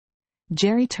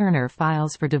Gerry Turner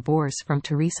files for divorce from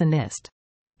Theresa Nist.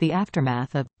 The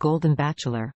aftermath of Golden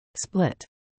Bachelor split.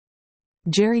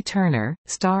 Gerry Turner,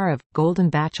 star of Golden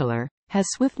Bachelor, has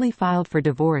swiftly filed for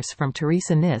divorce from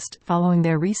Theresa Nist following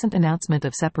their recent announcement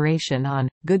of separation on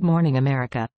Good Morning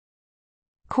America.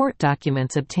 Court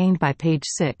documents obtained by Page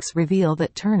 6 reveal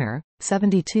that Turner,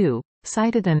 72,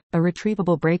 cited an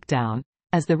irretrievable breakdown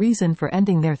as the reason for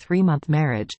ending their 3-month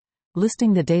marriage,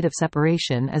 listing the date of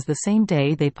separation as the same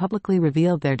day they publicly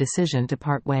revealed their decision to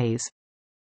part ways.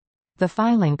 The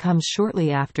filing comes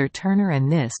shortly after Turner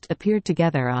and Nist appeared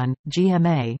together on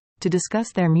GMA to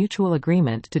discuss their mutual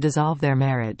agreement to dissolve their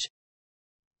marriage.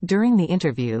 During the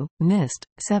interview, Nist,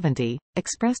 70,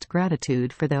 expressed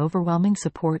gratitude for the overwhelming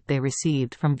support they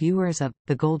received from viewers of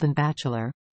The Golden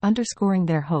Bachelor, underscoring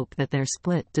their hope that their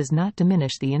split does not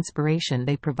diminish the inspiration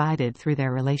they provided through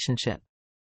their relationship.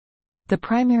 The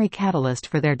primary catalyst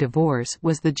for their divorce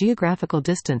was the geographical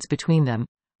distance between them,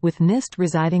 with Nist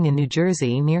residing in New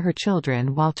Jersey near her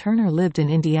children while Turner lived in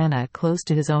Indiana close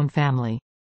to his own family.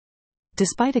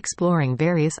 Despite exploring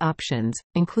various options,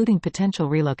 including potential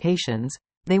relocations,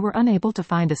 they were unable to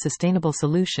find a sustainable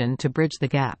solution to bridge the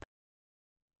gap.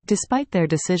 Despite their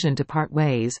decision to part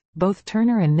ways, both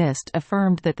Turner and Nist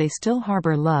affirmed that they still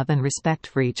harbor love and respect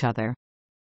for each other.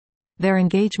 Their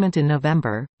engagement in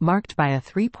November, marked by a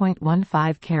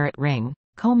 3.15-carat ring,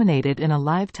 culminated in a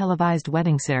live televised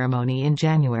wedding ceremony in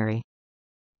January.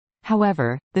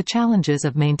 However, the challenges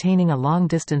of maintaining a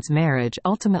long-distance marriage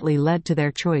ultimately led to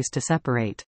their choice to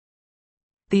separate.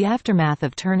 The aftermath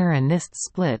of Turner and Nist's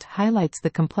split highlights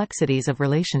the complexities of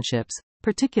relationships,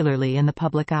 particularly in the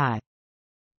public eye.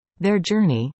 Their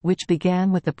journey, which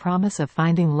began with the promise of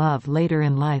finding love later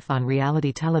in life on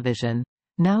reality television,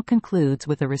 now concludes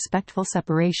with a respectful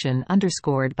separation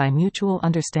underscored by mutual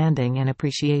understanding and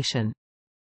appreciation.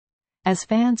 As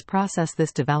fans process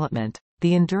this development,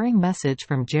 the enduring message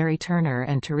from Gerry Turner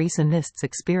and Theresa Nist's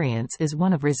experience is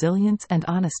one of resilience and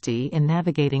honesty in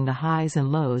navigating the highs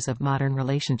and lows of modern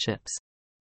relationships.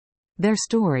 Their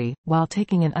story, while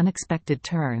taking an unexpected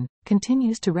turn,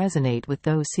 continues to resonate with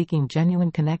those seeking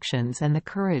genuine connections and the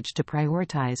courage to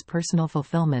prioritize personal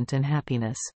fulfillment and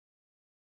happiness.